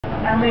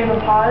and leave a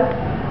pause.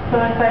 So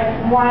it's like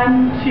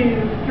 1,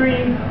 2,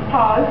 3,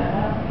 pause.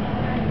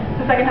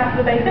 The second half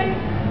of the basic,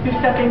 you're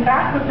stepping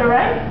back with the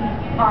right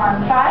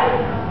on 5,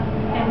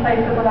 in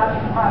place with the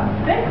left on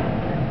 6,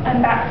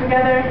 and back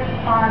together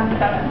on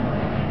 7.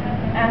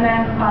 And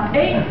then on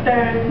 8,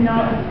 there's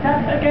no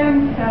step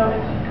again, so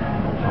it's just kind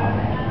of a pause.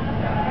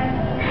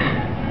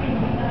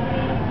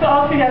 So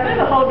all together,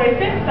 the whole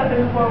basic,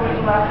 stepping forward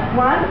with the left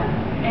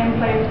 1, in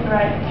place with the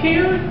right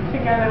 2,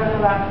 together with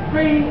the left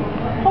 3,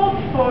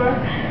 hold 4,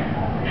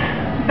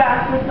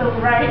 back with the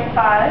right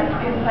 5,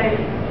 in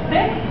place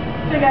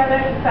 6,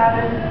 together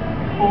 7,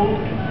 hold.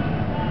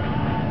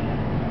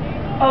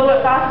 A little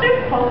bit faster,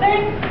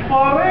 pulsing,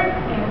 forward,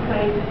 in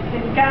place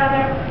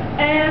together,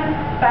 and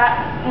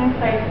back in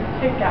place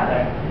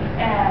together,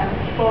 and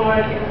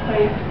forward in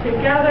place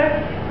together,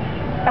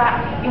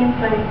 back in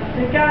place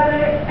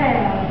together,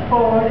 and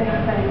forward in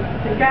place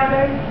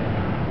together,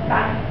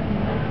 back in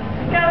place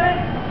together,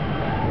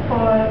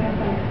 forward in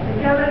place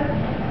together,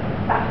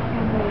 back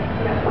in place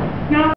together. Now